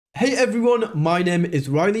Hey everyone, my name is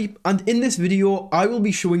Riley, and in this video, I will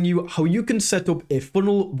be showing you how you can set up a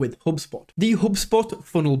funnel with HubSpot. The HubSpot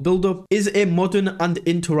Funnel Builder is a modern and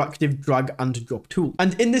interactive drag and drop tool.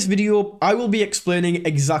 And in this video, I will be explaining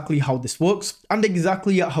exactly how this works and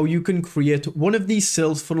exactly how you can create one of these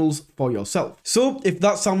sales funnels for yourself. So if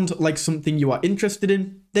that sounds like something you are interested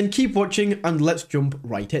in, then keep watching and let's jump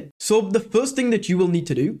right in. So the first thing that you will need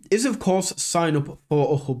to do is of course sign up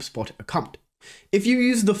for a HubSpot account. If you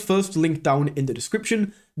use the first link down in the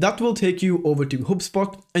description, that will take you over to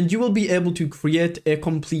HubSpot and you will be able to create a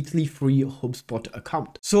completely free HubSpot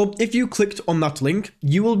account. So if you clicked on that link,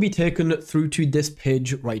 you will be taken through to this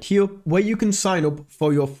page right here where you can sign up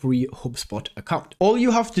for your free HubSpot account. All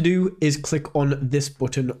you have to do is click on this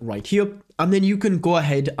button right here and then you can go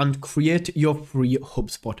ahead and create your free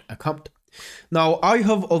HubSpot account. Now, I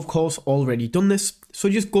have of course already done this, so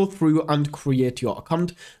just go through and create your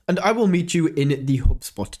account and I will meet you in the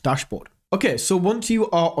HubSpot dashboard. Okay, so once you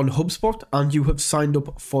are on HubSpot and you have signed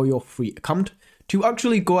up for your free account, to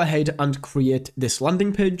actually go ahead and create this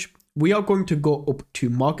landing page, we are going to go up to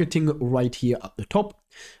marketing right here at the top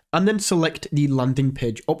and then select the landing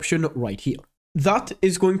page option right here. That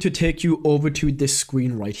is going to take you over to this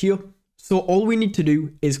screen right here. So all we need to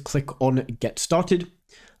do is click on get started.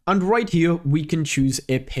 And right here, we can choose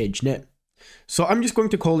a page name. So I'm just going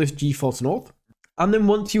to call this GeForce North. And then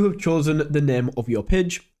once you have chosen the name of your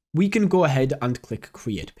page, we can go ahead and click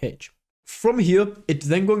create page. From here, it's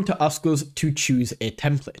then going to ask us to choose a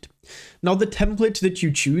template. Now the template that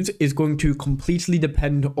you choose is going to completely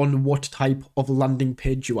depend on what type of landing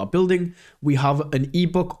page you are building. We have an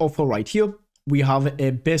ebook offer right here. We have a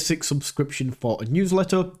basic subscription for a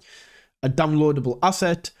newsletter, a downloadable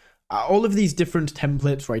asset, all of these different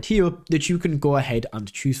templates right here that you can go ahead and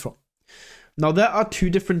choose from. Now there are two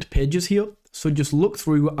different pages here, so just look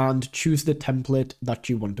through and choose the template that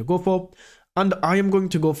you want to go for. And I am going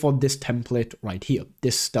to go for this template right here,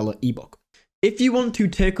 this stellar ebook. If you want to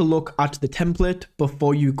take a look at the template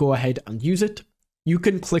before you go ahead and use it, you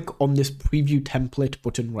can click on this preview template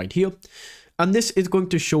button right here. And this is going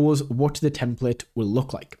to show us what the template will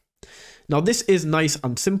look like. Now this is nice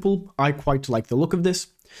and simple. I quite like the look of this.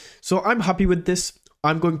 So I'm happy with this.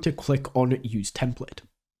 I'm going to click on use template.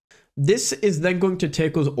 This is then going to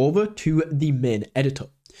take us over to the main editor.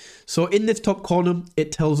 So in this top corner,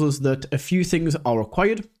 it tells us that a few things are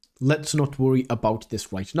required. Let's not worry about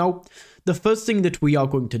this right now. The first thing that we are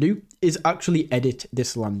going to do is actually edit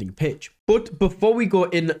this landing page. But before we go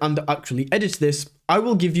in and actually edit this, I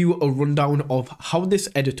will give you a rundown of how this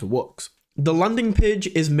editor works. The landing page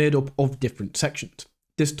is made up of different sections.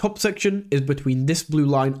 This top section is between this blue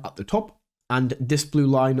line at the top and this blue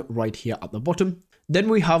line right here at the bottom. Then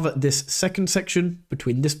we have this second section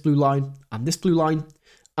between this blue line and this blue line.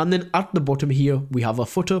 And then at the bottom here, we have a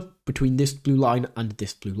footer between this blue line and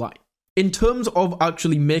this blue line. In terms of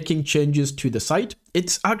actually making changes to the site,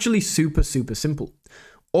 it's actually super simple.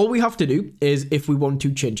 All we have to do is if we want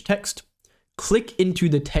to change text, click into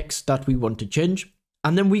the text that we want to change,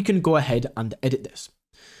 and then we can go ahead and edit this.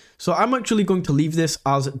 So I'm actually going to leave this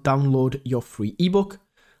as download your free ebook.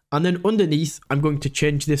 And then underneath, I'm going to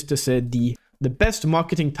change this to say the best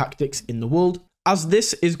marketing tactics in the world, as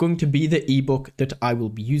this is going to be the ebook that I will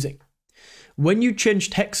be using. When you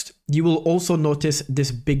change text, you will also notice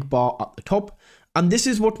this big bar at the top. And this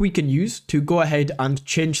is what we can use to go ahead and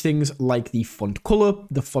change things like the font color,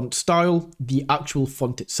 the font style, the actual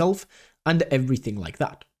font itself, and everything like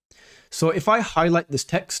that. So if I highlight this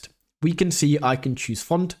text, we can see I can choose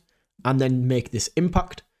font and then make this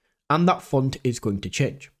impact, and that font is going to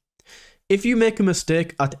change. If you make a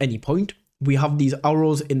mistake at any point, we have these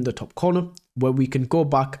arrows in the top corner where we can go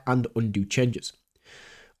back and undo changes.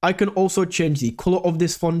 I can also change the color of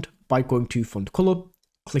this font by going to font color,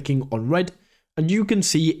 clicking on red, and you can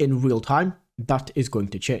see in real time that is going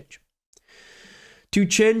to change. To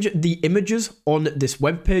change the images on this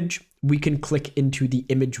web page, we can click into the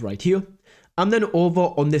image right here. And then over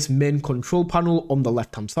on this main control panel on the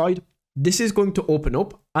left hand side, this is going to open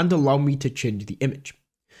up and allow me to change the image.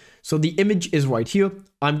 So the image is right here.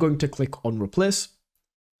 I'm going to click on replace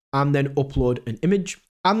and then upload an image.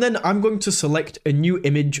 And then I'm going to select a new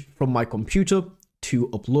image from my computer to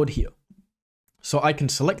upload here. So I can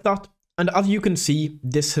select that. And as you can see,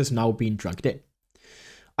 this has now been dragged in.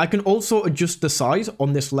 I can also adjust the size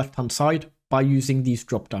on this left hand side by using these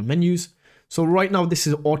drop down menus. So right now this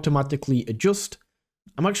is automatically adjust.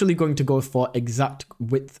 I'm actually going to go for exact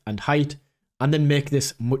width and height and then make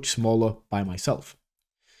this much smaller by myself.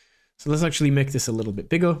 So let's actually make this a little bit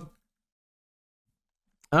bigger.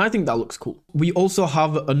 And I think that looks cool. We also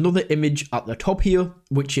have another image at the top here,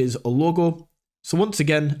 which is a logo. So once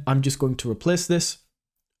again, I'm just going to replace this,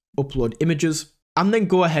 upload images, and then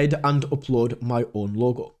go ahead and upload my own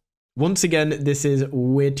logo. Once again, this is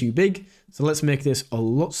way too big, so let's make this a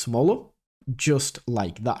lot smaller, just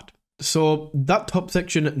like that. So that top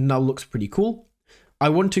section now looks pretty cool. I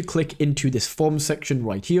want to click into this form section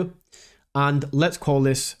right here, and let's call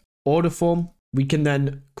this order form. We can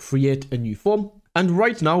then create a new form, and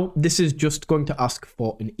right now this is just going to ask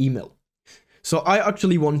for an email. So I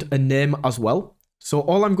actually want a name as well. So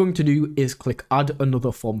all I'm going to do is click add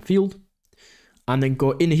another form field, and then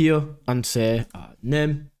go in here and say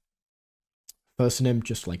name, first name,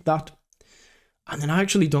 just like that. And then I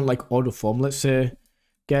actually don't like order form. Let's say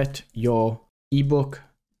get your ebook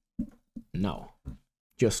now,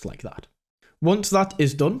 just like that. Once that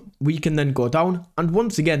is done, we can then go down, and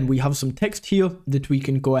once again we have some text here that we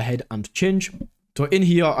can go ahead and change. So in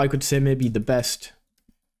here I could say maybe the best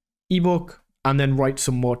ebook, and then write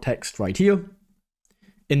some more text right here.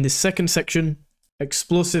 In this second section,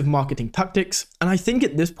 explosive marketing tactics, and I think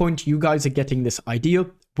at this point you guys are getting this idea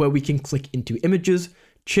where we can click into images,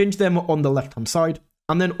 change them on the left hand side,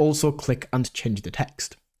 and then also click and change the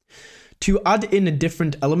text. To add in a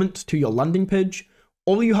different element to your landing page,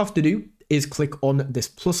 all you have to do is click on this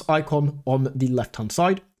plus icon on the left hand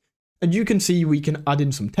side, and you can see we can add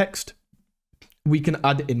in some text, we can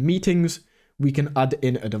add in meetings, we can add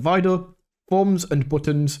in a divider, forms and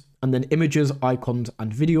buttons, and then images, icons,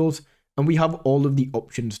 and videos, and we have all of the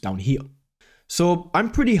options down here. So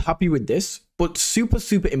I'm pretty happy with this, but super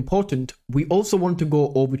important, we also want to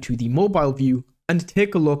go over to the mobile view and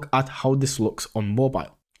take a look at how this looks on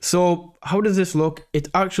mobile. So how does this look? It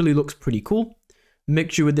actually looks pretty cool.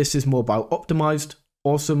 Make sure this is mobile optimized.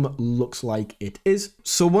 Awesome, looks like it is.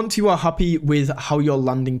 So once you are happy with how your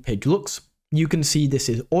landing page looks, you can see this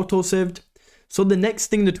is auto saved. So the next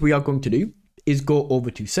thing that we are going to do is go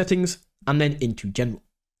over to settings and then into general.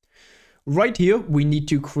 Right here, we need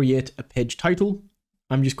to create a page title.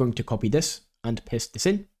 I'm just going to copy this and paste this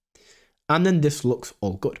in. And then this looks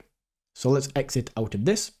all good. So let's exit out of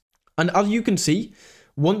this. And as you can see,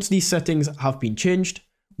 once these settings have been changed,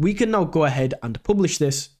 we can now go ahead and publish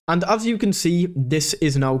this. And as you can see, this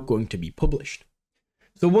is now going to be published.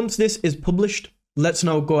 So once this is published, let's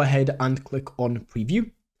now go ahead and click on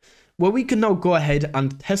preview, where we can now go ahead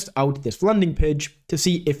and test out this landing page to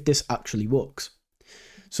see if this actually works.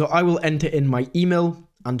 So I will enter in my email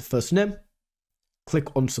and first name,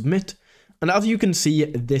 click on submit, and as you can see,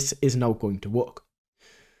 this is now going to work.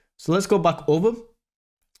 So let's go back over,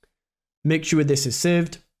 make sure this is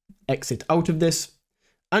saved, exit out of this,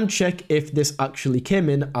 and check if this actually came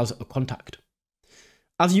in as a contact.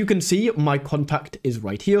 As you can see, my contact is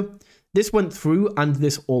right here. This went through and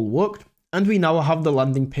this all worked, and we now have the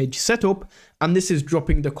landing page set up, and this is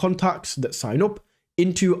dropping the contacts that sign up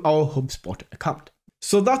into our HubSpot account.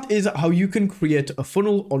 So that is how you can create a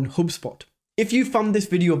funnel on HubSpot. If you found this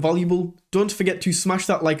video valuable, don't forget to smash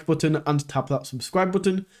that like button and tap that subscribe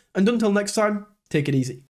button. And until next time, take it easy.